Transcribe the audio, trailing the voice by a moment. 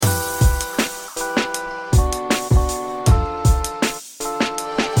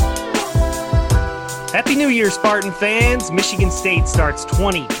New Year, Spartan fans. Michigan State starts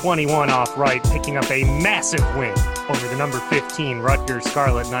 2021 off right, picking up a massive win over the number 15 Rutgers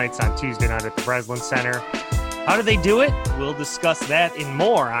Scarlet Knights on Tuesday night at the Breslin Center. How did they do it? We'll discuss that and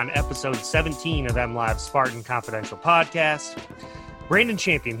more on episode 17 of MLive's Spartan Confidential podcast. Brandon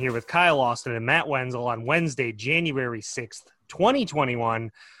Champion here with Kyle Austin and Matt Wenzel on Wednesday, January 6th,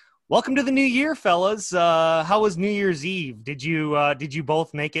 2021. Welcome to the new year, fellas. How was New Year's Eve? Did you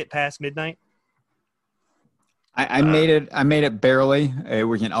both make it past midnight? I made it. I made it barely. It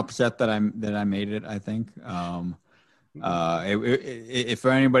was an upset that I made it, I think. If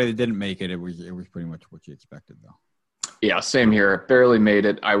for anybody that didn't make it, it was pretty much what you expected, though. Yeah, same here. Barely made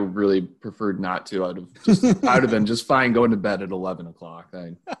it. I really preferred not to. I'd have been just fine going to bed at 11 o'clock.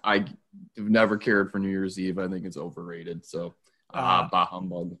 I have never cared for New Year's Eve. I think it's overrated. So, bah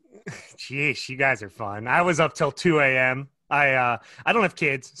humbug. Geez, you guys are fun. I was up till 2 a.m. I don't have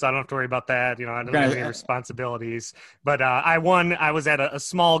kids, so I don't have to worry about that. You know, I don't have any responsibilities. But I won. I was at a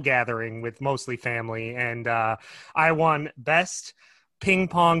small gathering with mostly family, and I won best ping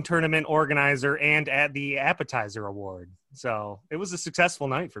pong tournament organizer and at the appetizer award. So it was a successful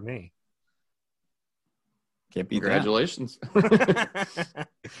night for me. Can't beat Congratulations.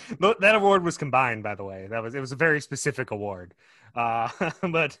 That award was combined, by the way. It was a very specific award.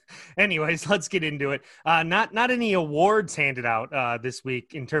 But anyways, let's get into it. Not any awards handed out this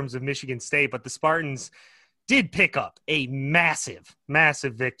week in terms of Michigan State, but the Spartans did pick up a massive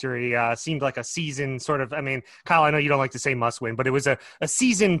victory. Seemed like a season sort of, I mean, Kyle, I know you don't like to say must win, but it was a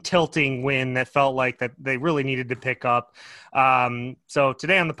season tilting win that felt like that they really needed to pick up. So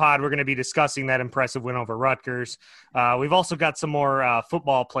today on the pod, we're going to be discussing that impressive win over Rutgers. We've also got some more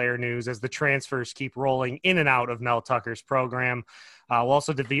football player news as the transfers keep rolling in and out of Mel Tucker's program. We'll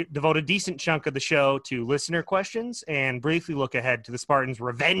also devote a decent chunk of the show to listener questions and briefly look ahead to the Spartans'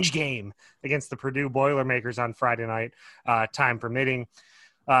 revenge game against the Purdue Boilermakers on Friday night, time permitting.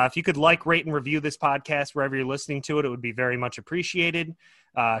 If you could like, rate, and review this podcast wherever you're listening to it, it would be very much appreciated.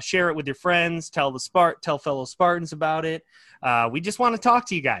 Share it with your friends. Tell fellow Spartans about it. We just want to talk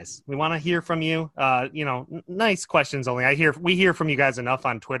to you guys. We want to hear from you. Nice questions only. We hear from you guys enough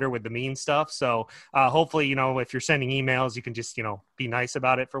on Twitter with the mean stuff. So hopefully, if you're sending emails, you can just, be nice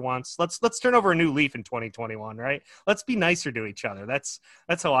about it for once. Let's turn over a new leaf in 2021, right? Let's be nicer to each other. That's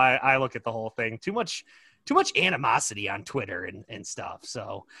how I look at the whole thing. Too much animosity on Twitter and stuff.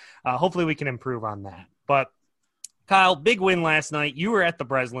 So hopefully we can improve on that. But Kyle, big win last night. You were at the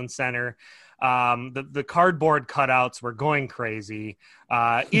Breslin Center. The cardboard cutouts were going crazy.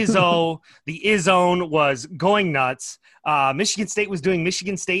 The Izzone was going nuts. Michigan State was doing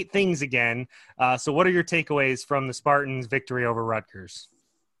Michigan State things again. So what are your takeaways from the Spartans' victory over Rutgers?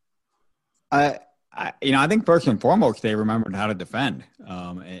 I think first and foremost, they remembered how to defend.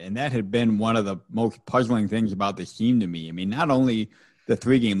 And that had been one of the most puzzling things about this team to me. I mean, not only the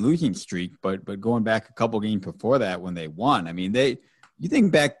 3-game losing streak, but going back a couple games before that when they won. I mean, you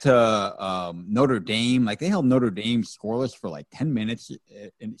think back to Notre Dame, like they held Notre Dame scoreless for like 10 minutes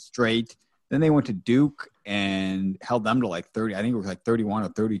straight. Then they went to Duke and held them to like 30. I think it was like 31 or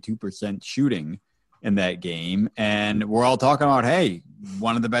 32% shooting in that game. And we're all talking about, hey,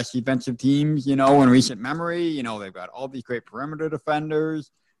 one of the best defensive teams, in recent memory. They've got all these great perimeter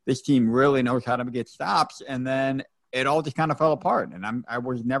defenders. This team really knows how to get stops. And then it all just kind of fell apart. And I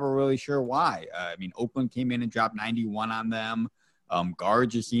was never really sure why. Oakland came in and dropped 91 on them.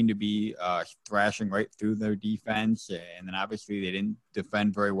 Guards just seemed to be thrashing right through their defense. And then obviously they didn't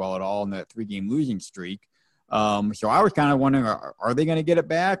defend very well at all in that 3-game losing streak. So I was kind of wondering, are they going to get it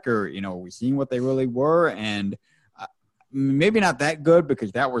back? Or, are we seeing what they really were? And maybe not that good,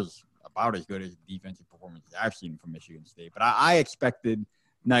 because that was about as good as defensive performance I've seen from Michigan State. But I expected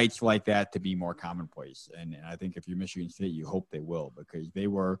nights like that to be more commonplace. And I think if you're Michigan State, you hope they will, because they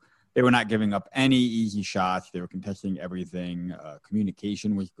were not giving up any easy shots. They were contesting everything.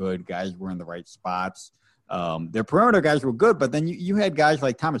 Communication was good. Guys were in the right spots. Their perimeter guys were good, but then you had guys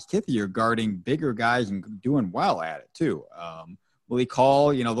like Thomas Kithier guarding bigger guys and doing well at it too. Willie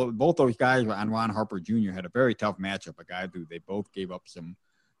Call, both those guys and Ron Harper Jr. had a very tough matchup, a guy who they both gave up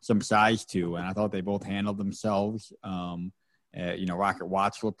some size to, and I thought they both handled themselves. Rocket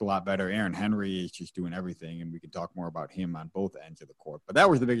Watts looked a lot better. Aaron Henry is just doing everything, and we can talk more about him on both ends of the court. But that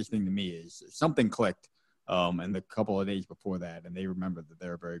was the biggest thing to me, is something clicked in the couple of days before that, and they remembered that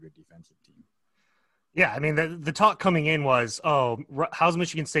they're a very good defensive team. Yeah, I mean, the talk coming in was, how's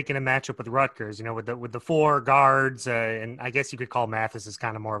Michigan State going to match up with Rutgers? With the 4 guards, and I guess you could call Mathis as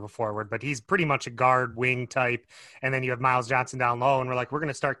kind of more of a forward, but he's pretty much a guard wing type. And then you have Miles Johnson down low, and we're going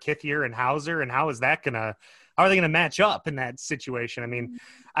to start Kithier and Hauser, and how is that going to how are they going to match up in that situation? I mean,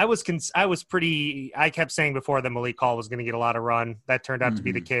 I kept saying before that Malik Hall was going to get a lot of run. That turned out to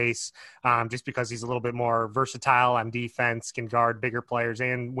be the case, just because he's a little bit more versatile on defense, can guard bigger players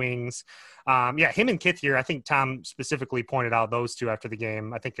and wings. Him and Kithier, I think Tom specifically pointed out those two after the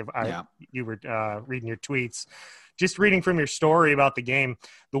game. I think you were reading your tweets. Just reading from your story about the game,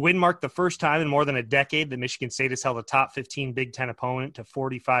 the win marked the first time in more than a decade that Michigan State has held a top 15 Big Ten opponent to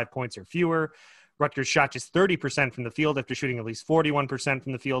 45 points or fewer. Rutgers shot just 30% from the field after shooting at least 41%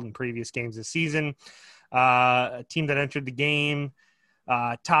 from the field in previous games this season. A team that entered the game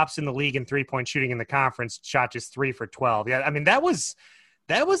tops in the league in three-point shooting in the conference, shot just 3 for 12. Yeah, I mean, that was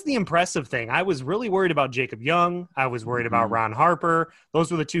the impressive thing. I was really worried about Jacob Young. I was worried about Ron Harper. Those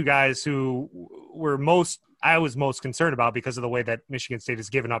were the two guys who I was most concerned about because of the way that Michigan State has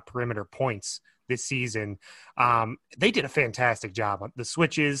given up perimeter points this season. They did a fantastic job on the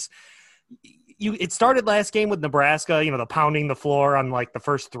switches. It started last game with Nebraska, the pounding the floor on like the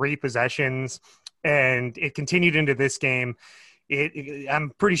first 3 possessions, and it continued into this game.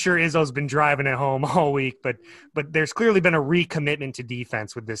 I'm pretty sure Izzo's been driving it home all week, but there's clearly been a recommitment to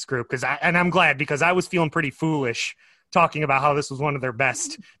defense with this group and I'm glad, because I was feeling pretty foolish talking about how this was one of their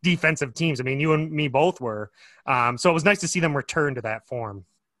best defensive teams. I mean, you and me both were. So it was nice to see them return to that form.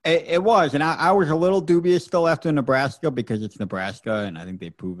 It was, and I was a little dubious still after Nebraska because it's Nebraska, and I think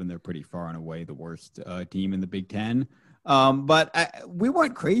they've proven they're pretty far and away the worst team in the Big Ten. But we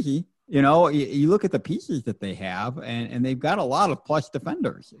weren't crazy. You look at the pieces that they have, and they've got a lot of plus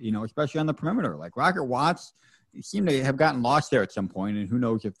defenders, especially on the perimeter. Like Rocket Watts, he seemed to have gotten lost there at some point, and who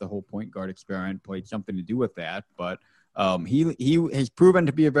knows if the whole point guard experiment played something to do with that. But he has proven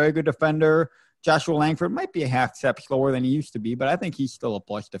to be a very good defender. Joshua Langford might be a half step slower than he used to be, but I think he's still a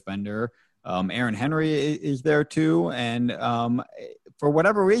plus defender. Aaron Henry is there too. And for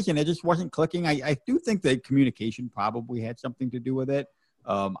whatever reason, it just wasn't clicking. I do think that communication probably had something to do with it.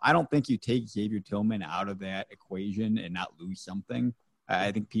 I don't think you take Xavier Tillman out of that equation and not lose something.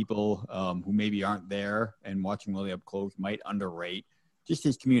 I think people who maybe aren't there and watching really up close might underrate just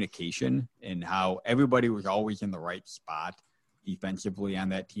his communication and how everybody was always in the right spot defensively on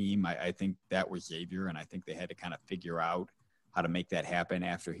that team. I think that was Xavier, and I think they had to kind of figure out how to make that happen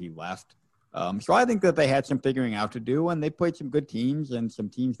after he left. So I think that they had some figuring out to do, and they played some good teams and some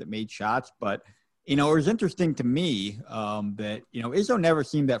teams that made shots. But, it was interesting to me that, Izzo never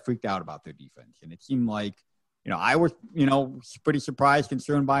seemed that freaked out about their defense. And it seemed like, I was, pretty surprised,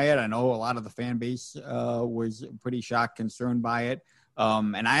 concerned by it. I know a lot of the fan base was pretty shocked, concerned by it.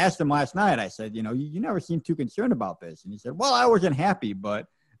 And I asked him last night, I said, you never seem too concerned about this. And he said, well, I wasn't happy, but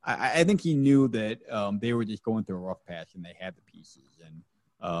I think he knew that they were just going through a rough patch and they had the pieces.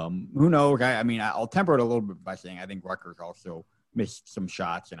 And who knows? I'll temper it a little bit by saying I think Rutgers also missed some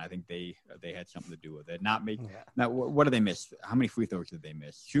shots, and I think they had something to do with it. Now, what did they miss? How many free throws did they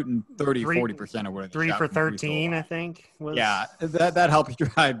miss? Shooting 40% or whatever. 3 for 13, I think. Yeah, that helps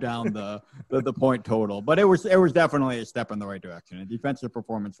drive down the point total. But it was definitely a step in the right direction. A defensive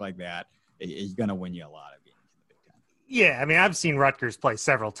performance like that is going to win you a lot of games in the Big Ten. Yeah, I've seen Rutgers play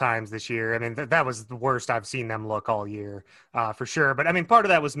several times this year. That was the worst I've seen them look all year, for sure. But, part of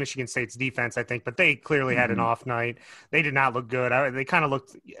that was Michigan State's defense, I think. But they clearly had an off night. They did not look good. They kind of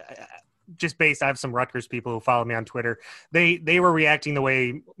looked just based – I have some Rutgers people who follow me on Twitter. They were reacting the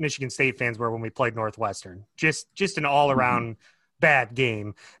way Michigan State fans were when we played Northwestern. Just an all-around bad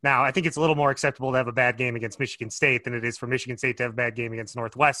game. Now, I think it's a little more acceptable to have a bad game against Michigan State than it is for Michigan State to have a bad game against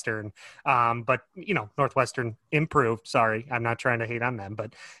Northwestern. But, Northwestern improved. Sorry, I'm not trying to hate on them,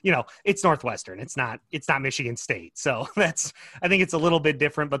 but, it's Northwestern. It's not Michigan State. So I think it's a little bit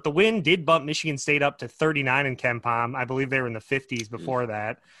different, but the win did bump Michigan State up to 39 in KenPom. I believe they were in the 50s before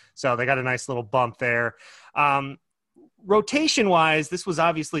that. So they got a nice little bump there. Rotation wise, this was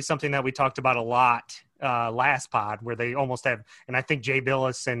obviously something that we talked about a lot last pod, where they almost have, and I think Jay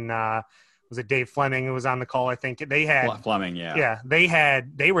Billis and was it Dave Fleming who was on the call? I think they had Fleming.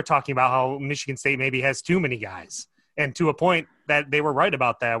 They were talking about how Michigan State maybe has too many guys, and to a point that they were right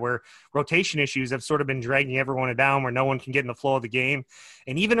about that, where rotation issues have sort of been dragging everyone down, where no one can get in the flow of the game.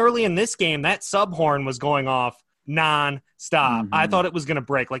 And even early in this game, that sub horn was going off non-stop. I thought it was going to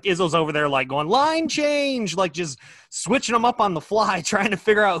break. Like Izzo's over there like going line change, like just switching them up on the fly, trying to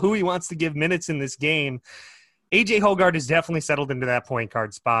figure out who he wants to give minutes in this game. AJ Hoggard has definitely settled into that point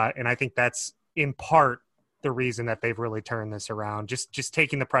guard spot, and I think that's in part the reason that they've really turned this around. Just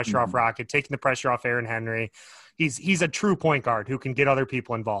taking the pressure off Rocket, taking the pressure off Aaron Henry. He's a true point guard who can get other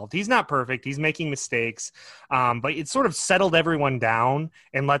people involved. He's not perfect. He's making mistakes, but it sort of settled everyone down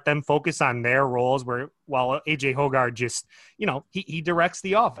and let them focus on their roles while AJ Hoggard just, he directs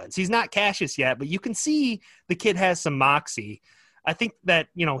the offense. He's not Cassius yet, but you can see the kid has some moxie. I think that,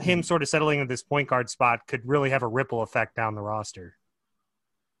 him sort of settling at this point guard spot could really have a ripple effect down the roster.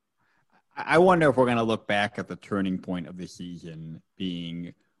 I wonder if we're going to look back at the turning point of the season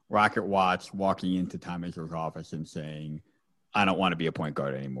being Rocket Watts walking into Tom Izzo's office and saying, I don't want to be a point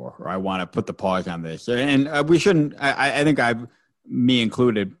guard anymore, or I want to put the pause on this. And we shouldn't, I think me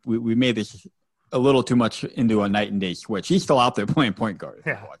included, we made this a little too much into a night and day switch. He's still out there playing point guard.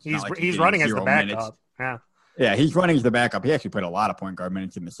 Yeah, he's running as the backup. Minutes. Yeah. Yeah, he's running as the backup. He actually played a lot of point guard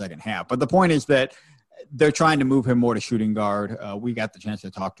minutes in the second half. But the point is that they're trying to move him more to shooting guard. We got the chance to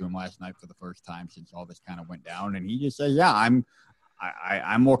talk to him last night for the first time since all this kind of went down. And he just said, yeah, I'm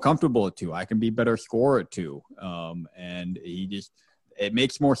more comfortable at 2. I can be a better scorer at 2. And it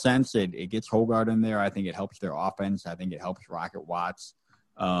makes more sense. It gets Hoggard in there. I think it helps their offense. I think it helps Rocket Watts.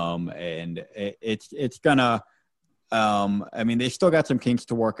 And it's gonna, they still got some kinks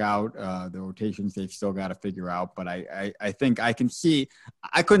to work out. The rotations they've still got to figure out, but I think I couldn't see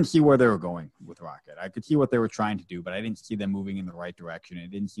where they were going with Rocket. I could see what they were trying to do, but I didn't see them moving in the right direction.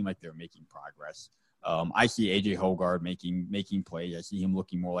 It didn't seem like they were making progress. I see AJ Hoggard making plays. I see him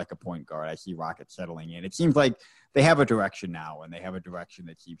looking more like a point guard. I see Rocket settling in. It seems like they have a direction now, and they have a direction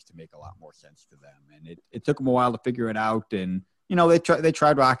that seems to make a lot more sense to them. And it took them a while to figure it out. And they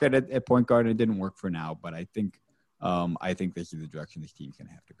tried Rocket at point guard, and it didn't work for now. But I think this is the direction this team's going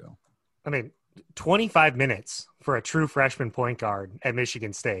to have to go. 25 minutes for a true freshman point guard at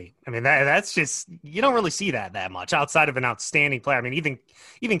Michigan State. That's just, you don't really see that much outside of an outstanding player.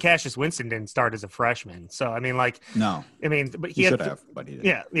 Even Cassius Winston didn't start as a freshman. So, no. But he should have, but he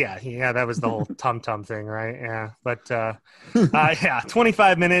didn't. Yeah. That was the whole tum-tum thing, right? Yeah. But,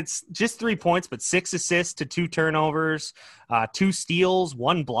 25 minutes, just 3 points, but 6 assists to 2 turnovers, 2 steals,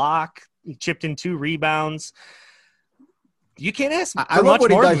 1 block. He chipped in 2 rebounds. You can't ask for much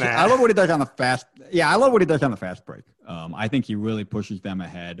more than that. I love what he does on the fast. Yeah, I love what he does on the fast break. I think he really pushes them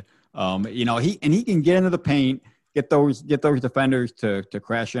ahead. He can get into the paint, get those defenders to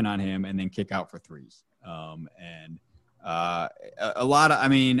crash in on him, and then kick out for threes.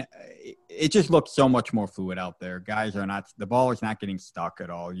 It just looks so much more fluid out there. The ball is not getting stuck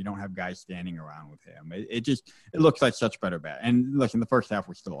at all. You don't have guys standing around with him. It looks like such better bat. And look, in the first half,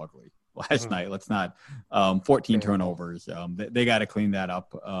 we're still ugly. Last night, let's not 14 turnovers. They got to clean that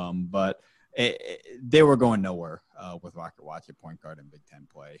up. But they were going nowhere with Rocket Watts at point guard in Big Ten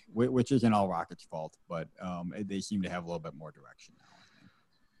play, which isn't all Rocket's fault, but they seem to have a little bit more direction now.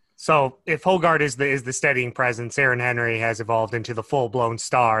 So if Hoggard is the steadying presence, Aaron Henry has evolved into the full-blown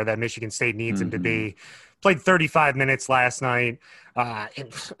star that Michigan State needs him to be. Played 35 minutes last night. When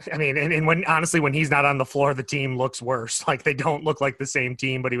he's not on the floor, the team looks worse. Like, they don't look like the same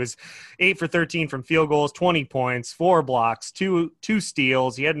team, but he was 8 for 13 from field goals, 20 points, 4 blocks, two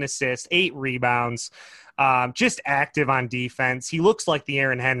steals. He had an assist, 8 rebounds, just active on defense. He looks like the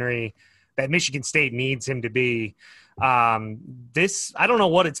Aaron Henry that Michigan State needs him to be. I don't know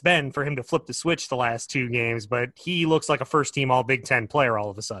what it's been for him to flip the switch the last 2 games, but he looks like a first team all Big Ten player all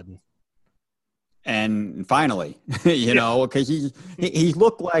of a sudden. And finally, because he's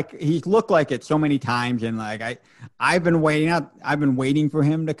looked like it so many times, and I've been waiting for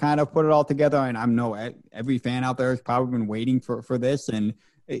him to kind of put it all together. And I know every fan out there has probably been waiting for this, and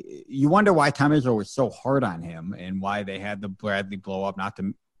you wonder why Tom Izzo was so hard on him and why they had the Bradley blow up. Not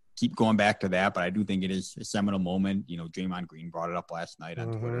to keep going back to that, but I do think it is a seminal moment. Draymond Green brought it up last night on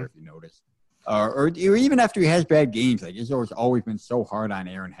Twitter, if you noticed, or even after he has bad games, Izzo's always been so hard on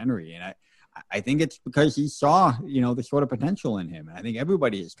Aaron Henry, and I think it's because he saw, the sort of potential in him. And I think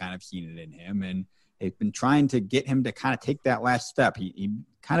everybody has kind of seen it in him. And they've been trying to get him to kind of take that last step. He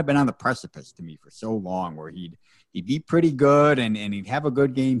kind of been on the precipice to me for so long, where he'd be pretty good and he'd have a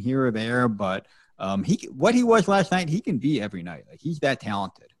good game here or there. But what he was last night, he can be every night. Like, he's that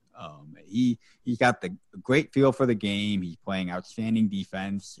talented. He's got the great feel for the game. He's playing outstanding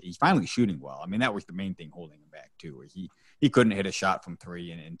defense. He's finally shooting well. That was the main thing holding him back too. Is he couldn't hit a shot from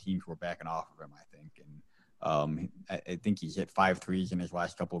 3, and teams were backing off of him, I think. And I think he's hit 5 threes in his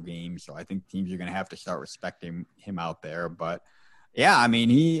last couple of games. So I think teams are going to have to start respecting him out there. But yeah,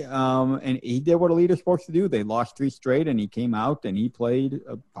 he did what a leader's supposed to do. They lost 3 straight, and he came out and he played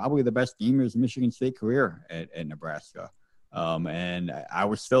probably the best game of his Michigan State career at Nebraska. And I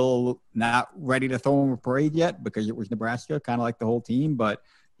was still not ready to throw him a parade yet because it was Nebraska, kind of like the whole team, but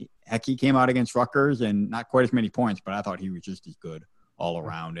heck, he came out against Rutgers and not quite as many points, but I thought he was just as good all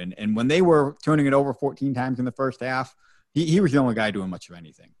around. And when they were turning it over 14 times in the first half, he was the only guy doing much of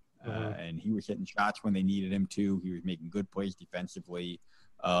anything. And he was hitting shots when they needed him to. He was making good plays defensively.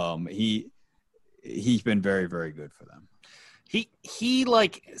 He's been very, very good for them. He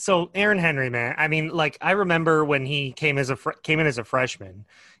like, so Aaron Henry, man. I mean, like, I remember when he came in as a freshman,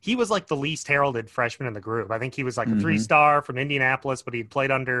 he was like the least heralded freshman in the group. I think he was like a 3-star from Indianapolis, but he'd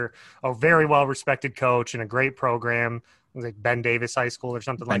played under a very well respected coach and a great program. It was like Ben Davis High School or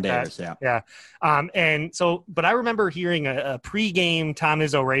something like Davis, that. Yeah. And so, but I remember hearing a pregame Tom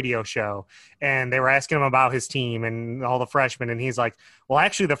Izzo radio show, and they were asking him about his team and all the freshmen, and he's like, "Well,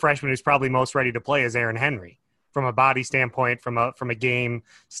 actually, the freshman who's probably most ready to play is Aaron Henry." From a body standpoint, from a game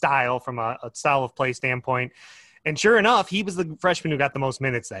style, from a style of play standpoint. And sure enough, he was the freshman who got the most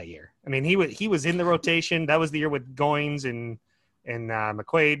minutes that year. I mean, he was in the rotation. That was the year with Goins and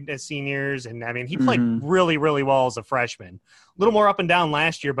McQuaid as seniors. And I mean, he played really, really well as a freshman. A little more up and down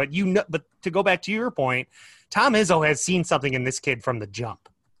last year, but but to go back to your point, Tom Izzo has seen something in this kid from the jump.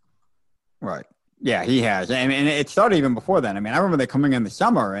 Right. Yeah, he has. I mean, it started even before then. I mean, I remember they coming in the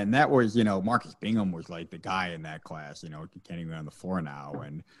summer, and that was, Marcus Bingham was like the guy in that class. He can't even on the floor now.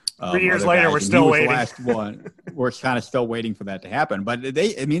 And 3 years later, we're still waiting. The last one. We're kind of still waiting for that to happen. But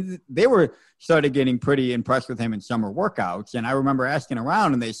they were started getting pretty impressed with him in summer workouts. And I remember asking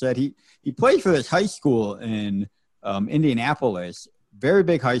around, and they said he played for this high school in Indianapolis, very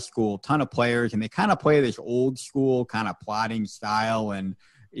big high school, ton of players, and they kind of play this old school kind of plotting style. And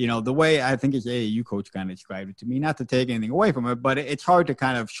the way I think his AAU coach kind of described it to me, not to take anything away from it, but it's hard to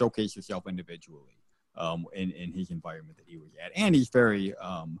kind of showcase yourself individually in his environment that he was at. And he's very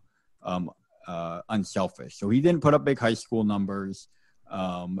unselfish. So he didn't put up big high school numbers.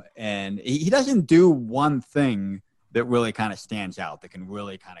 And he doesn't do one thing that really kind of stands out, that can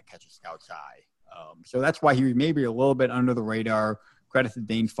really kind of catch a scout's eye. So that's why he was maybe a little bit under the radar. Credit to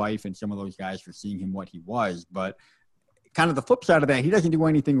Dane Fife and some of those guys for seeing him what he was. But kind of the flip side of that, he doesn't do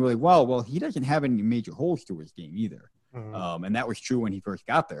anything really well. Well, he doesn't have any major holes to his game either. And that was true when he first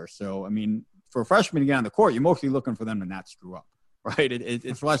got there. So, I mean, for a freshman to get on the court, you're mostly looking for them to not screw up, right?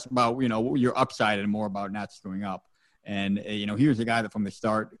 It's less about, your upside and more about not screwing up. And, he was a guy that from the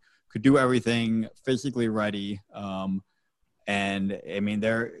start could do everything, physically ready. And, I mean,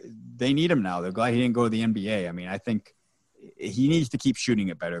 they need him now. They're glad he didn't go to the NBA. I mean, I think he needs to keep shooting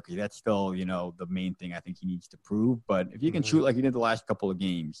it better, because that's still, the main thing I think he needs to prove. But if you can shoot like he did the last couple of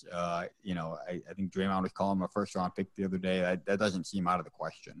games, I think Draymond was calling him a first-round pick the other day. That doesn't seem out of the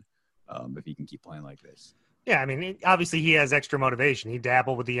question if he can keep playing like this. Yeah, I mean, obviously he has extra motivation. He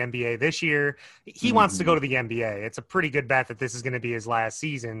dabbled with the NBA this year. He wants to go to the NBA. It's a pretty good bet that this is going to be his last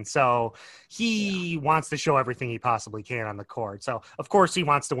season. So he wants to show everything he possibly can on the court. So, of course, he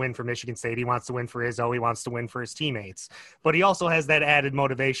wants to win for Michigan State. He wants to win for Izzo. He wants to win for his teammates. But he also has that added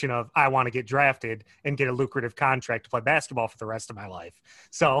motivation of, I want to get drafted and get a lucrative contract to play basketball for the rest of my life.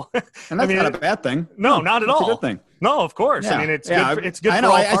 So, and that's not a bad thing. No, not at all. It's a good thing. No, of course. Yeah. I mean, it's good. It's good. I for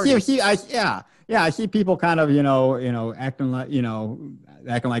know. all I parties. I see people kind of, acting like,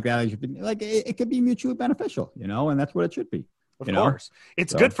 acting like that. Like it could be mutually beneficial, and that's what it should be. Of course.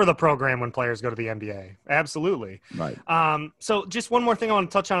 It's good for the program when players go to the NBA. Absolutely. Right. So just one more thing I want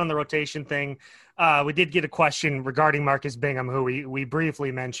to touch on the rotation thing. We did get a question regarding Marcus Bingham, who we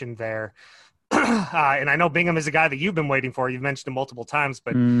briefly mentioned there. And I know Bingham is a guy that you've been waiting for. You've mentioned him multiple times,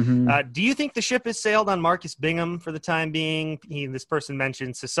 but do you think the ship has sailed on Marcus Bingham for the time being? This person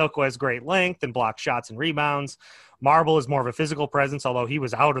mentioned Sissoko has great length and blocks shots and rebounds. Marble is more of a physical presence, although he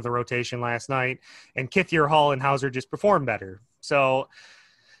was out of the rotation last night. And Kithier, Hall, and Hauser just performed better. So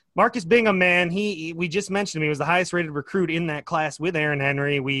Marcus Bingham, man, we just mentioned him. He was the highest rated recruit in that class with Aaron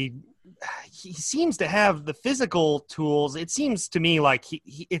Henry. He seems to have the physical tools. It seems to me like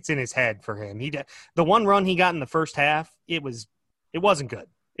it's in his head for him. The one run he got in the first half, it wasn't good.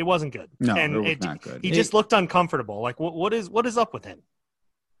 It wasn't good. No, and it was not good. He just looked uncomfortable. Like what is up with him?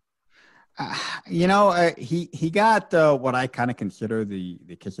 He got what I kind of consider the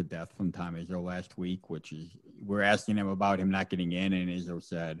kiss of death from Tom Izzo last week, which is we're asking him about him not getting in, and Izzo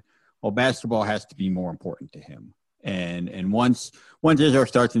said, well, basketball has to be more important to him. And once Izzo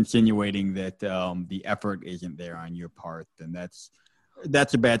starts insinuating that the effort isn't there on your part, then that's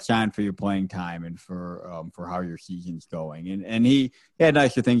a bad sign for your playing time and for how your season's going. And he had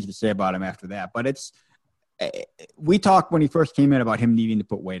nicer things to say about him after that. But we talked when he first came in about him needing to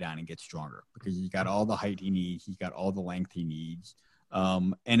put weight on and get stronger, because he's got all the height he needs, he's got all the length he needs,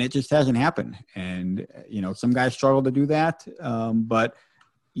 and it just hasn't happened. And some guys struggle to do that, but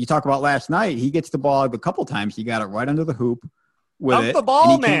you talk about last night, he gets the ball a couple times. He got it right under the hoop, with Dunk it. the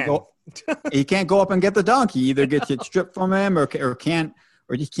ball, and man. He can't go up and get the dunk. He either gets it stripped from him or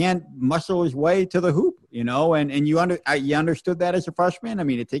just can't muscle his way to the hoop, and you understood that as a freshman. I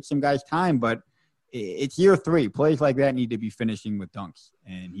mean, it takes some guys time, but it's year 3. Plays like that need to be finishing with dunks,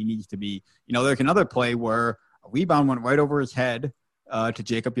 and he needs to be, there's another play where a rebound went right over his head to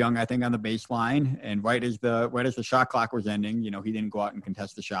Jacob Young, I think, on the baseline, and right as the shot clock was ending, he didn't go out and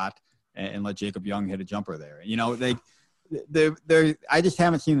contest the shot and let Jacob Young hit a jumper there. I just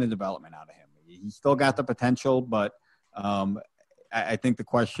haven't seen the development out of him. He's still got the potential, but I think the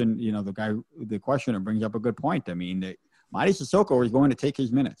questioner brings up a good point. I mean, Mady Sissoko is going to take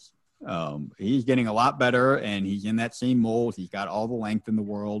his minutes. He's getting a lot better, and he's in that same mold. He's got all the length in the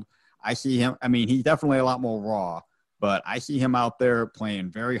world. I see him. I mean, he's definitely a lot more raw, but I see him out there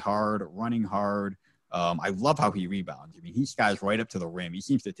playing very hard, running hard. I love how he rebounds. I mean, he skies right up to the rim. He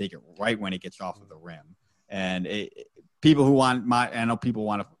seems to take it right when it gets off of the rim. And people who want I know people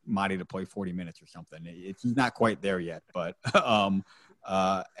want Mady to play 40 minutes or something. He's not quite there yet, but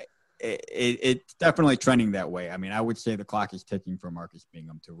it's definitely trending that way. I mean, I would say the clock is ticking for Marcus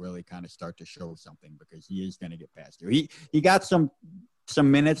Bingham to really kind of start to show something, because he is going to get past you. He got some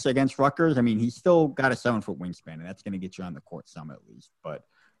minutes against Rutgers. I mean, he's still got a 7-foot wingspan, and that's going to get you on the court some at least. But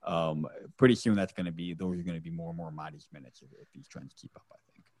pretty soon those are going to be more and more Mady's minutes if these trends keep up, I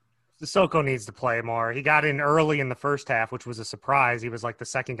think. Sissoko needs to play more. He got in early in the first half, which was a surprise. He was like the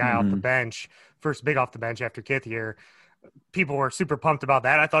second guy off the bench, first big off the bench after Kithier. People were super pumped about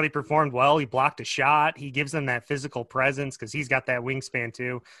that. I thought he performed well. He blocked a shot. He gives them that physical presence because he's got that wingspan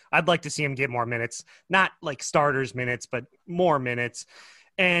too. I'd like to see him get more minutes, not like starters minutes, but more minutes.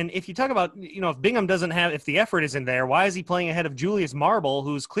 And if you talk about, if Bingham if the effort isn't there, why is he playing ahead of Julius Marble,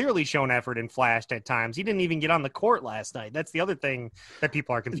 who's clearly shown effort and flashed at times? He didn't even get on the court last night. That's the other thing that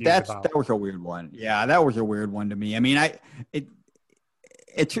people are confused about. That was a weird one. Yeah, that was a weird one to me. I mean,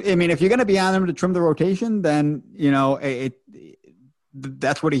 if you're going to be on him to trim the rotation, then,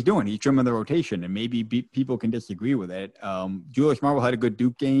 that's what he's doing. He's trimming the rotation, and maybe people can disagree with it. Julius Marble had a good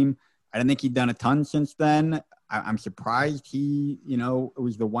Duke game. I don't think he'd done a ton since then. I'm surprised he,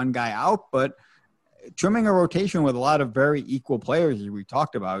 was the one guy out, but trimming a rotation with a lot of very equal players, as we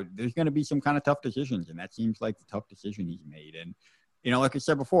talked about, there's going to be some kind of tough decisions, and that seems like the tough decision he's made. And, like I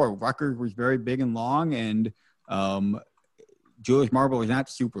said before, Rutgers was very big and long, and Julius Marble is not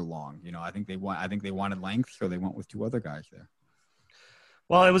super long. I think they wanted length, so they went with 2 other guys there.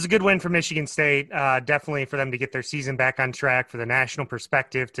 Well, it was a good win for Michigan State, definitely for them to get their season back on track, for the national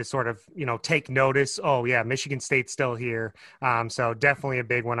perspective to sort of, take notice. Oh, yeah, Michigan State's still here. So definitely a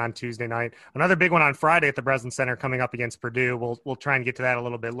big one on Tuesday night. Another big one on Friday at the Breslin Center coming up against Purdue. We'll try and get to that a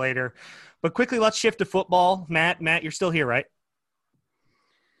little bit later. But quickly, let's shift to football. Matt, you're still here, right?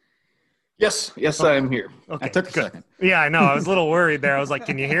 Yes, I am here. Okay, I took a second. Yeah, I know. I was a little worried there. I was like,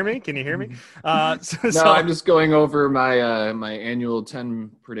 "Can you hear me? Can you hear me?" No, I'm just going over my my annual 10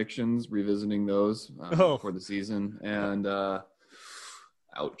 predictions, revisiting those for the season, and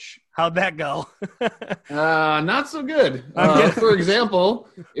ouch. How'd that go? Not so good. For example,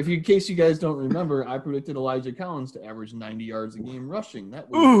 in case you guys don't remember, I predicted Elijah Collins to average 90 yards a game rushing. That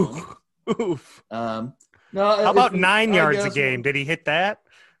was oof. No, how about 9 yards a game? Did he hit that?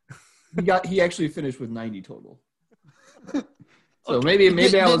 He actually finished with 90 total. So maybe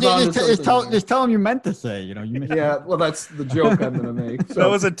I was on to something. Just tell him you meant to say. Yeah, well, that's the joke I'm going to make. So, that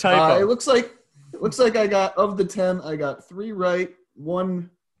was a typo. It looks like I got, of the 10, I got 3 right, 1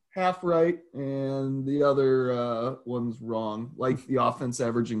 half right, and the other one's wrong. Like the offense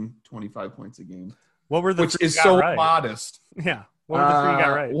averaging 25 points a game. What were the which is so right? Modest. Yeah. What were the 3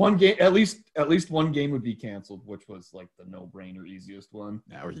 got right? One game, at least one game would be canceled, which was like the no-brainer easiest one.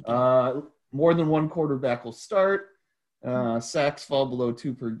 More than one quarterback will start. Sacks fall below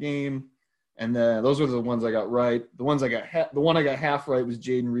 2 per game, and then those are the ones I got right. The ones I got, the one I got half right was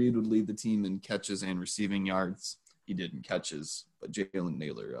Jaden Reed would lead the team in catches and receiving yards. He did in catches, but Jalen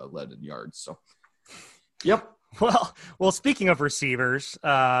Naylor led in yards. So, yep. Well. Speaking of receivers,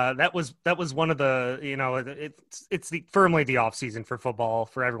 that was one of the it's firmly the off season for football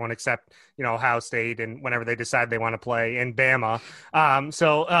for everyone except Ohio State and whenever they decide they want to play, and Bama.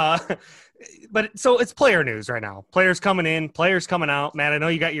 So it's player news right now. Players coming in, players coming out. Matt, I know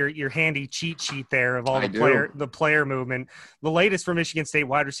you got your handy cheat sheet there of all the player movement. The latest for Michigan State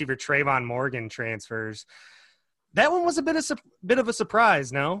wide receiver Trayvon Morgan transfers. That one was a bit of a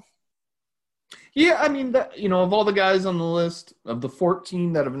surprise, no? Yeah, I mean, of all the guys on the list, of the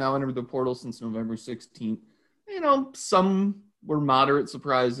 14 that have now entered the portal since November 16th, some were moderate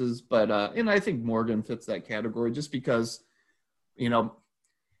surprises, but and I think Morgan fits that category just because,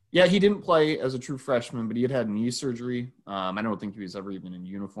 Yeah, he didn't play as a true freshman, but he had knee surgery. I don't think he was ever even in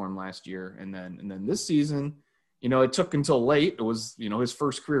uniform last year. And then this season, it took until late. It was, his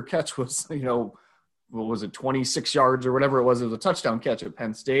first career catch was, what was it, 26 yards or whatever it was. It was a touchdown catch at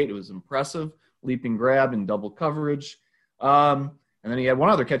Penn State. It was impressive, leaping grab and double coverage. And then he had one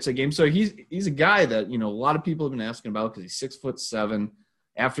other catch that game. So he's a guy that, a lot of people have been asking about because he's 6'7".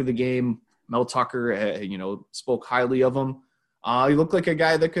 After the game, Mel Tucker, spoke highly of him. He looked like a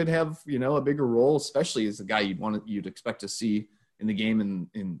guy that could have, a bigger role, especially as a guy you'd expect to see in the game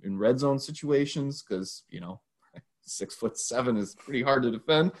in red zone situations because, 6'7" is pretty hard to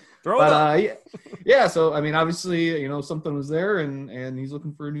defend. Yeah. So, obviously, something was there and he's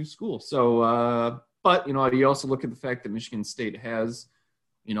looking for a new school. So, but, you also look at the fact that Michigan State has,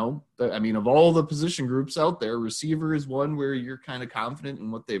 of all the position groups out there, receiver is one where you're kind of confident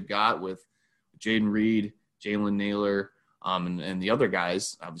in what they've got with Jaden Reed, Jalen Naylor, and the other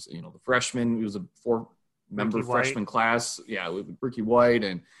guys, obviously, the freshman, he was a 4-member freshman class. Yeah, with Ricky White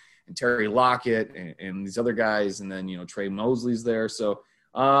and Terry Lockett and these other guys. And then, Trey Mosley's there. So,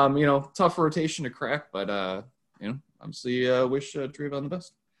 tough rotation to crack, but, obviously wish Trayvon the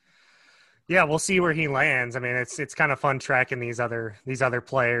best. Yeah, we'll see where he lands. It's kind of fun tracking these other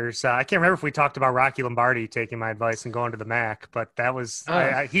players. I can't remember if we talked about Rocky Lombardi taking my advice and going to the MAC, but that was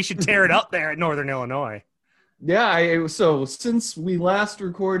he should tear it up there at Northern Illinois. Yeah, so since we last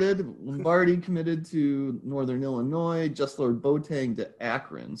recorded, Lombardi committed to Northern Illinois, Just Lord Boateng to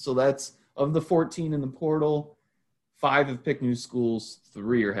Akron. So that's of the 14 in the portal, 5 have picked new schools,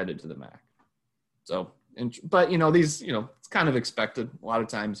 3 are headed to the MAC. So, but these, it's kind of expected. A lot of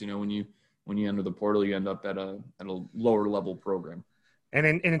times, when you enter the portal, you end up at a lower level program. And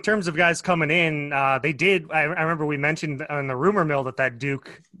in terms of guys coming in, they did. I remember we mentioned on the rumor mill that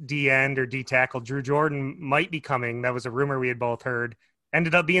Duke D end or D tackle Drew Jordan might be coming. That was a rumor we had both heard.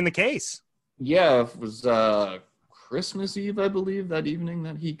 Ended up being the case. Yeah, it was Christmas Eve, I believe, that evening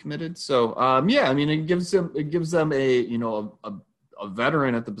that he committed. So it gives them a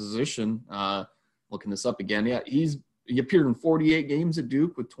veteran at the position. Looking this up again, yeah, he appeared in 48 games at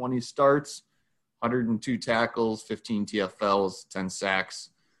Duke with 20 starts. 102 tackles, 15 TFLs, 10 sacks,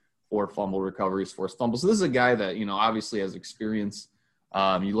 4 fumble recoveries, 4 fumbles. So this is a guy that, obviously has experience.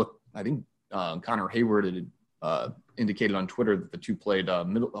 You look, I think Connor Hayward had indicated on Twitter that the two played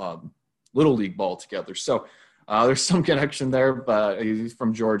Little League ball together. So there's some connection there, but he's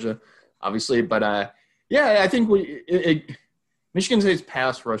from Georgia, obviously. But, I think Michigan State's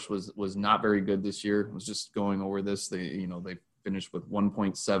pass rush was not very good this year. I was just going over this. They finished with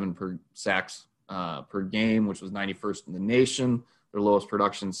 1.7 per sacks per game, which was 91st in the nation, their lowest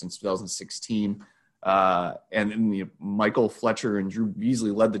production since 2016. And then Michael Fletcher and Drew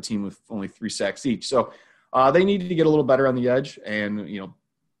Beasley led the team with only 3 sacks each. So they need to get a little better on the edge. And,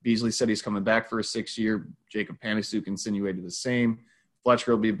 Beasley said he's coming back for a 6th year. Jacob Panisuk insinuated the same.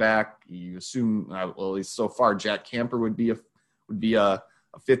 Fletcher will be back. You assume, at least so far, Jack Camper would be a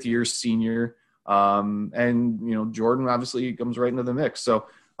 5th-year senior. And, Jordan obviously comes right into the mix. So,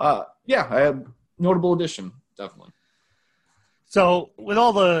 I have notable addition, definitely. So with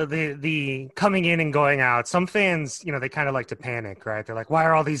all the coming in and going out, some fans, they kind of like to panic, right? They're like, why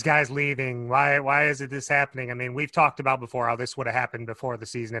are all these guys leaving? Why is this happening? We've talked about before how this would have happened before the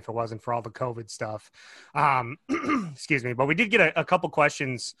season if it wasn't for all the COVID stuff. Excuse me. But we did get a couple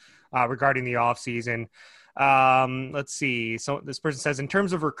questions regarding the offseason. Let's see. So this person says, in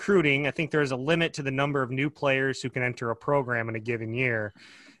terms of recruiting, I think there is a limit to the number of new players who can enter a program in a given year.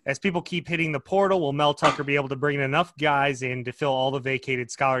 As people keep hitting the portal, will Mel Tucker be able to bring enough guys in to fill all the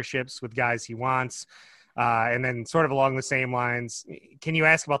vacated scholarships with guys he wants? And then sort of along the same lines, can you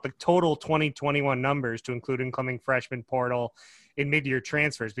ask about the total 2021 numbers to include incoming freshman portal in mid-year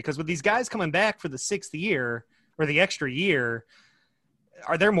transfers? Because with these guys coming back for the 6th year or the extra year,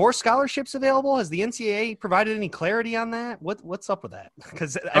 are there more scholarships available? Has the NCAA provided any clarity on that? What's up with that?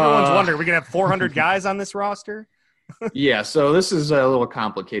 Because everyone's wondering, we're going to have 400 guys on this roster? Yeah, so this is a little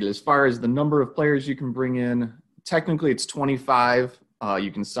complicated. As far as the number of players you can bring in, technically it's 25.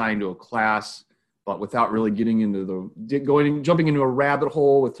 You can sign to a class, but without really getting into jumping into a rabbit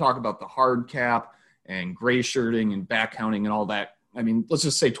hole with talk about the hard cap and gray shirting and back counting and all that. Let's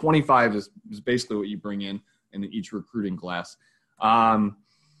just say 25 is basically what you bring in each recruiting class. What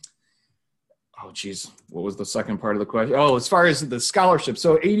was the second part of the question? As far as the scholarship,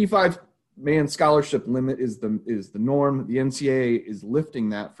 so 85-man scholarship limit is the norm. The NCAA is lifting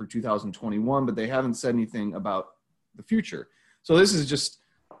that for 2021, but they haven't said anything about the future. So this is just,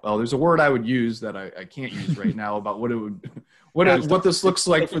 there's a word I would use that I can't use right now about what this looks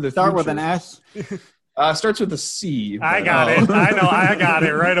like for the Start future. with an S. Starts with a C. I got it. I know. I got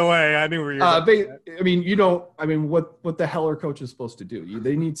it right away. I knew where you were. I mean, you don't. I mean, what the hell are coaches supposed to do?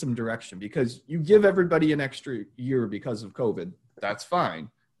 They need some direction because you give everybody an extra year because of COVID. That's fine.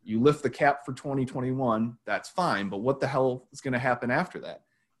 You lift the cap for 2021. That's fine. But what the hell is going to happen after that?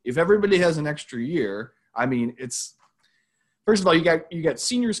 If everybody has an extra year, I mean, it's first of all, you got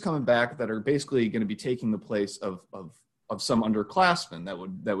seniors coming back that are basically going to be taking the place of some underclassmen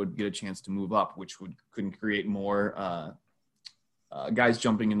that would get a chance to move up, which could create more guys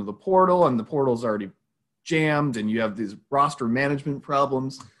jumping into the portal, and the portal's already jammed, and you have these roster management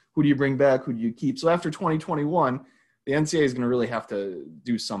problems. Who do you bring back? Who do you keep? So after 2021, the NCAA is going to really have to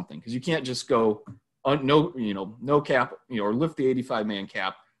do something because you can't just go no cap, or lift the 85-man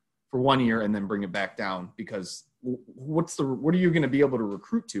cap for 1 year and then bring it back down because what are you going to be able to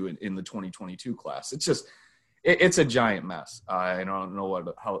recruit to in the 2022 class? It's just it's a giant mess. I don't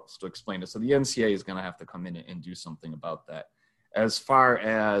know how else to explain it. So the NCAA is going to have to come in and do something about that. As far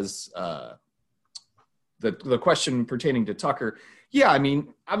as the question pertaining to Tucker, yeah, I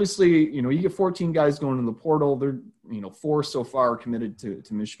mean, obviously, you get 14 guys going in the portal. They're, 4 so far committed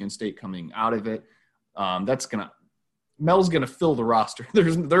to Michigan State coming out of it. Mel's going to fill the roster.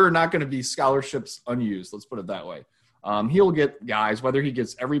 There are not going to be scholarships unused. Let's put it that way. He'll get guys, whether he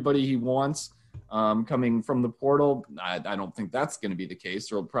gets everybody he wants coming from the portal. I don't think that's going to be the case.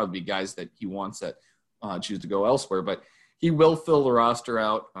 There will probably be guys that he wants that choose to go elsewhere, but he will fill the roster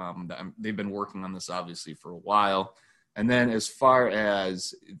out. They've been working on this obviously for a while. And then as far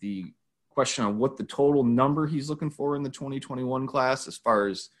as the question on what the total number he's looking for in the 2021 class, as far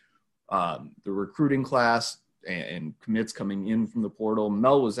as the recruiting class and commits coming in from the portal,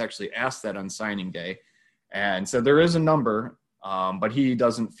 Mel was actually asked that on signing day and said there is a number, but he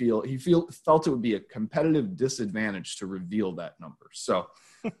doesn't felt it would be a competitive disadvantage to reveal that number. So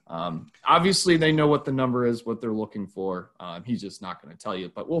obviously they know what the number is, what they're looking for. He's just not going to tell you,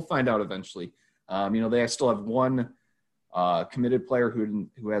 but we'll find out eventually. They still have one committed player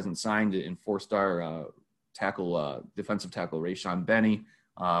who hasn't signed in 4-star defensive tackle Rayshon Benny.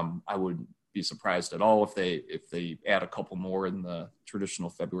 I would be surprised at all if they add a couple more in the traditional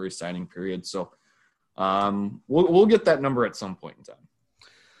February signing period. So we'll get that number at some point in time.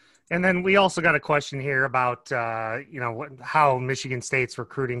 And then we also got a question here about, how Michigan State's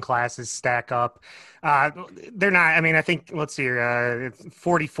recruiting classes stack up. They're not, I think, let's see here,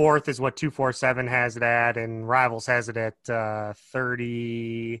 44th is what 247 has it at, and Rivals has it at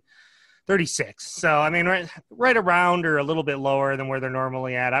 36. So, right around or a little bit lower than where they're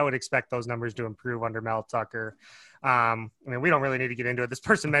normally at. I would expect those numbers to improve under Mel Tucker. We don't really need to get into it. This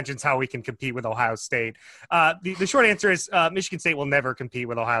person mentions how we can compete with Ohio State. The short answer is Michigan State will never compete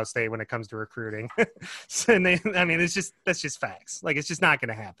with Ohio State when it comes to recruiting. That's just facts. Like, it's just not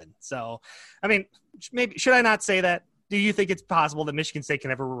going to happen. So, maybe should I not say that? Do you think it's possible that Michigan State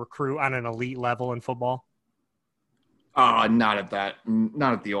can ever recruit on an elite level in football? Not at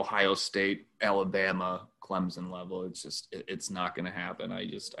the Ohio State, Alabama, Clemson level. It's not going to happen.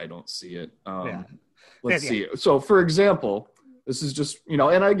 I don't see it. Let's see. So, for example, this is just,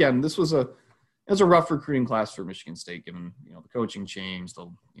 and again, this was a rough recruiting class for Michigan State, given, the coaching change, the,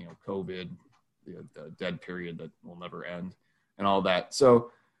 COVID, the dead period that will never end and all that.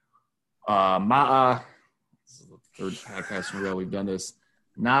 So, this is the third podcast in a row we've done this.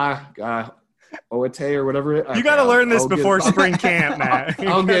 Oate or whatever. You got to learn this before spring camp, Matt.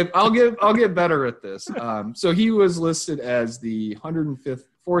 I'll get better at this. So he was listed as the 105th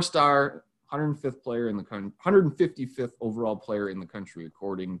 4-star, 105th player in the country, 155th overall player in the country,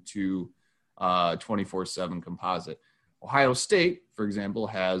 according to 24/7 Composite. Ohio State, for example,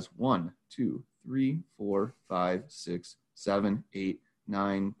 has 1, 2, 3, 4, 5, 6, 7, 8,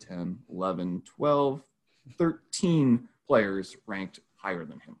 9, 10, 11, 12, 13 players ranked higher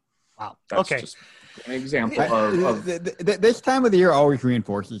than him. Wow. That's okay. Just an example of this time of the year always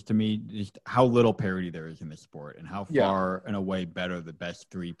reinforces to me just how little parity there is in this sport and how far and away better the best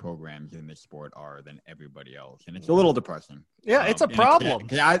 3 programs in this sport are than everybody else. And it's a little depressing. Yeah, it's a problem.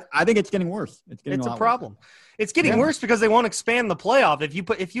 I think it's getting worse. It's a problem. It's getting worse because they won't expand the playoff.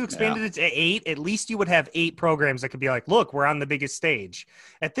 If you expanded it to 8, at least you would have 8 programs that could be like, look, we're on the biggest stage.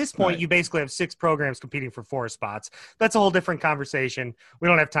 At this point, you basically have 6 programs competing for 4 spots. That's a whole different conversation. We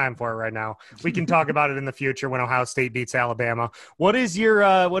don't have time for it right now. We can talk about it in the future when Ohio State beats Alabama. What is your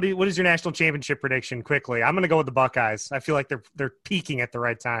what is your national championship prediction? Quickly, I'm going to go with the Buckeyes. I feel like they're peaking at the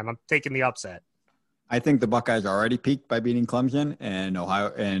right time. I'm taking the upset. I think the Buckeyes already peaked by beating Clemson, and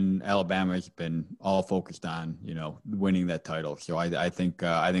Alabama has been all focused on, winning that title. So I think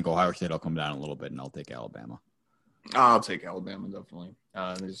Ohio State will come down a little bit, and I'll take Alabama. I'll take Alabama, definitely.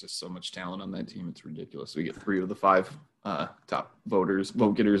 There's just so much talent on that team. It's ridiculous. We get 3 of the 5 top vote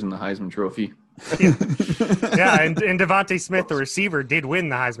getters in the Heisman Trophy. Yeah, and Devontae Smith, the receiver, did win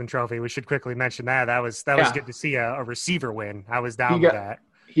the Heisman Trophy. We should quickly mention that. That was good to see a receiver win. I was down with that.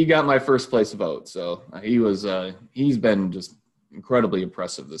 He got my first place vote, so he's been just incredibly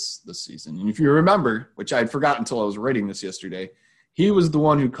impressive this season. And if you remember, which I'd forgotten until I was writing this yesterday, he was the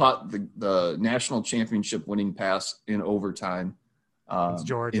one who caught the national championship winning pass in overtime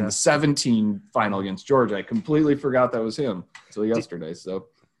Georgia. in the 17 final against Georgia. I completely forgot that was him until yesterday. So,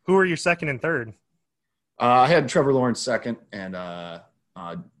 who were your second and third? I had Trevor Lawrence second and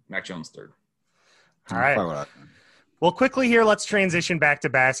Mac Jones third. All right. Well, quickly here, let's transition back to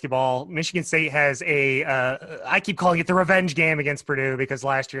basketball. Michigan State has I keep calling it the revenge game against Purdue because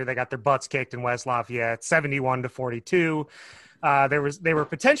last year they got their butts kicked in West Lafayette, 71-42. They were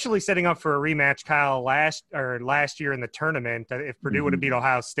potentially setting up for a rematch, Kyle, last year in the tournament. If Purdue would have beat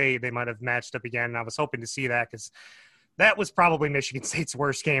Ohio State, they might have matched up again. And I was hoping to see that because that was probably Michigan State's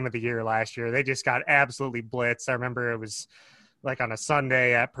worst game of the year last year. They just got absolutely blitzed. I remember it was like on a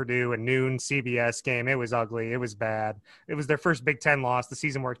Sunday at Purdue, a noon CBS game. It was ugly. It was bad. It was their first Big Ten loss. The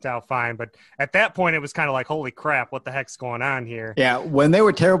season worked out fine. But at that point, it was kind of like, holy crap, what the heck's going on here? Yeah, when they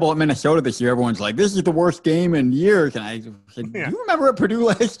were terrible at Minnesota this year, everyone's like, this is the worst game in years. And I said, do you remember at Purdue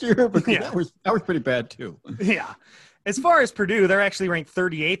last year? Because that was pretty bad too. Yeah. As far as Purdue, they're actually ranked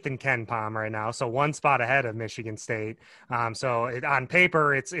 38th in Ken Pom right now, so one spot ahead of Michigan State. On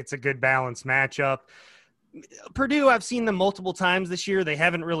paper, it's a good balanced matchup. Purdue, I've seen them multiple times this year. They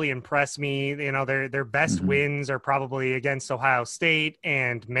haven't really impressed me. You know, their best wins are probably against Ohio State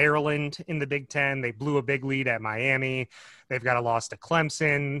and Maryland in the Big Ten. They blew a big lead at Miami. They've got a loss to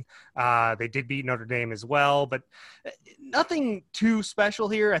Clemson. They did beat Notre Dame as well, but nothing too special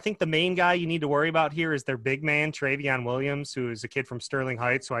here. I think the main guy you need to worry about here is their big man, Travion Williams, who is a kid from Sterling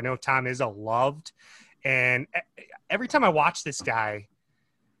Heights, who I know Tom Izzo loved. And every time I watch this guy,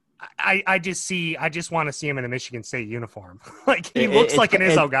 I just want to see him in a Michigan State uniform. Like he looks like an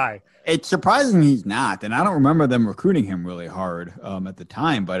Izzo guy. It's surprising he's not, and I don't remember them recruiting him really hard at the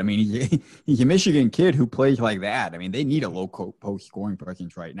time. But I mean, he's a Michigan kid who plays like that. I mean, they need a low post scoring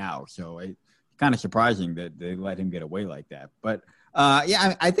presence right now, so it's kind of surprising that they let him get away like that. But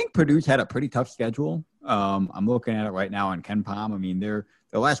I think Purdue's had a pretty tough schedule. I'm looking at it right now on Ken Pom. I mean, their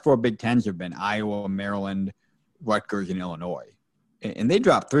last 4 Big Tens have been Iowa, Maryland, Rutgers, and Illinois. And they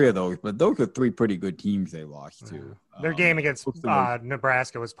dropped 3 of those, but those are 3 pretty good teams they lost to. Their game against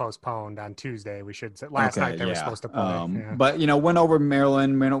Nebraska was postponed on Tuesday. We should say last night they were supposed to play. But went over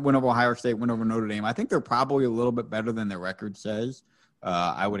Maryland, went over Ohio State, went over Notre Dame. I think they're probably a little bit better than their record says.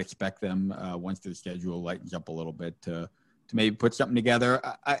 I would expect them once their schedule lightens up a little bit to maybe put something together.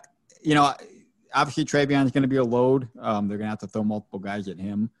 Obviously Travion's going to be a load. They're going to have to throw multiple guys at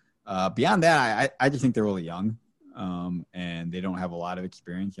him. Beyond that, I just think they're really young. And they don't have a lot of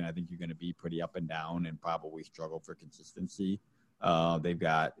experience, and I think you're going to be pretty up and down and probably struggle for consistency. They've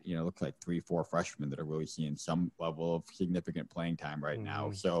got, looks like 3-4 freshmen that are really seeing some level of significant playing time right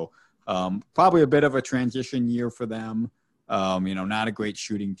now. So probably a bit of a transition year for them. Not a great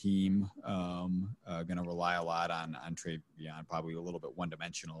shooting team. Going to rely a lot on Travion, probably a little bit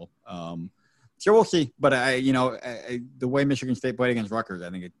one-dimensional. So we'll see. But, the way Michigan State played against Rutgers, I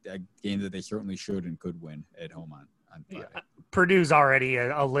think it's a game that they certainly should and could win at home on Friday. Yeah. Purdue's already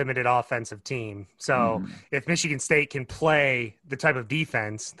a limited offensive team. So if Michigan State can play the type of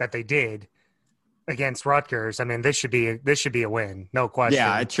defense that they did against Rutgers, I mean, this should be a win. No question.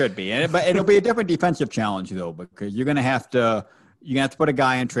 Yeah, it should be. But it'll be a different defensive challenge, though, because you're going to have to – you're going to have to put a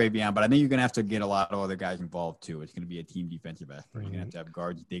guy in Travion, but I think you're going to have to get a lot of other guys involved, too. It's going to be a team defensive effort. You're going to have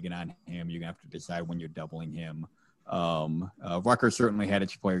guards digging on him. You're going to have to decide when you're doubling him. Rutgers certainly had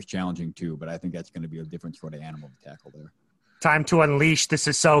its players challenging, too, but I think that's going to be a different sort of animal to tackle there. Time to unleash the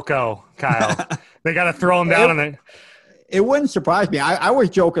Sissoko, Kyle. They got to throw him down on the – It wouldn't surprise me. I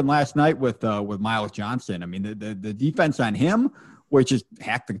was joking last night with Miles Johnson. I mean, the defense on him – which is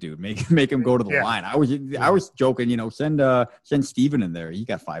hack the dude, make him go to the line. I was joking, send Steven in there. He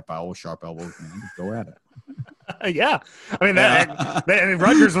got 5 fouls, sharp elbows, man. Just go at it. Yeah. I mean,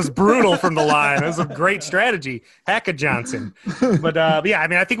 Rutgers was brutal from the line. It was a great strategy. Hack a Johnson. But I mean,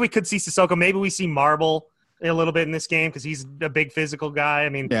 I think we could see Sissoko. Maybe we see Marble a little bit in this game because he's a big physical guy. I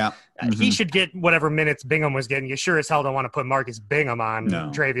mean, Yeah. He should get whatever minutes Bingham was getting. You sure as hell don't want to put Marcus Bingham on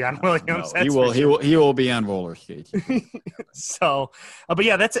Travion Williams. No. He will be on roller skates. So, but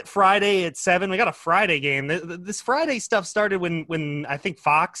yeah, that's it. Friday at 7. We got a Friday game. This Friday stuff started when I think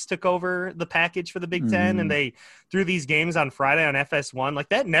Fox took over the package for the Big Ten, and they threw these games on Friday on FS1. Like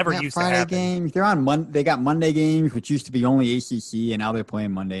that never used Friday to happen. Games. They're on They got Monday games, which used to be only ACC, and now they're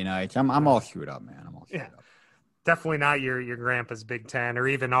playing Monday nights. I'm all screwed up, man. I'm all screwed up. Definitely not your grandpa's Big Ten or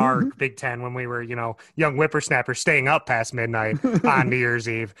even our Big Ten when we were, young whippersnappers staying up past midnight on New Year's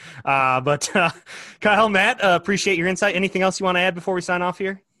Eve. But Kyle, Matt, appreciate your insight. Anything else you want to add before we sign off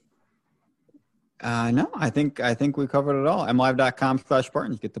here? No, I think we covered it all.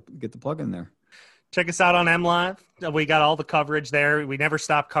 mlive.com/Spartans. Get the plug in there. Check us out on MLive. We got all the coverage there. We never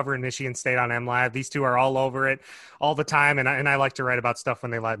stop covering Michigan State on MLive. These two are all over it all the time, and I like to write about stuff when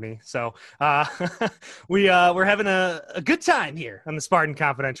they let me. So we're having a good time here on the Spartan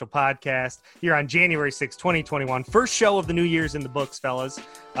Confidential podcast here on January 6, 2021. First show of the New Year's in the books, fellas.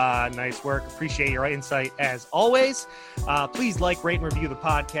 Nice work. Appreciate your insight as always. Please like, rate, and review the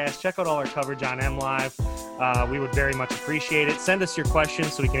podcast. Check out all our coverage on MLive. We would very much appreciate it. Send us your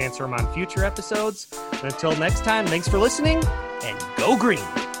questions so we can answer them on future episodes. And until next time, thanks for listening, and go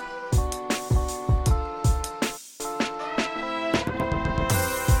green.